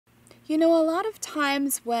You know, a lot of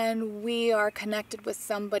times when we are connected with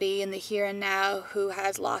somebody in the here and now who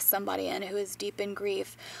has lost somebody and who is deep in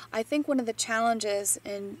grief, I think one of the challenges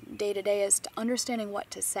in day to day is to understanding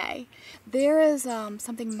what to say. There is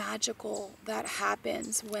something magical that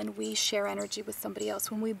happens when we share energy with somebody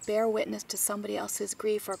else, when we bear witness to somebody else's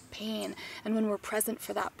grief or pain, and when we're present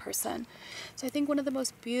for that person. So I think one of the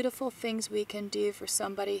most beautiful things we can do for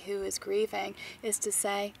somebody who is grieving is to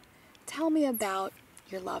say, tell me about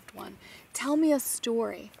your loved one. Tell me a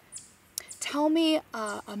story. Tell me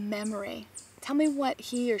a memory. Tell me what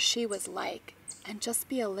he or she was like, and just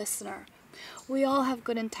be a listener. We all have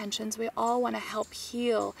good intentions. We all want to help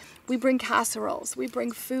heal. We bring casseroles. We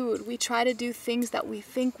bring food. We try to do things that we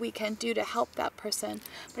think we can do to help that person.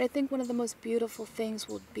 But I think one of the most beautiful things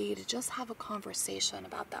would be to just have a conversation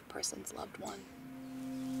about that person's loved one.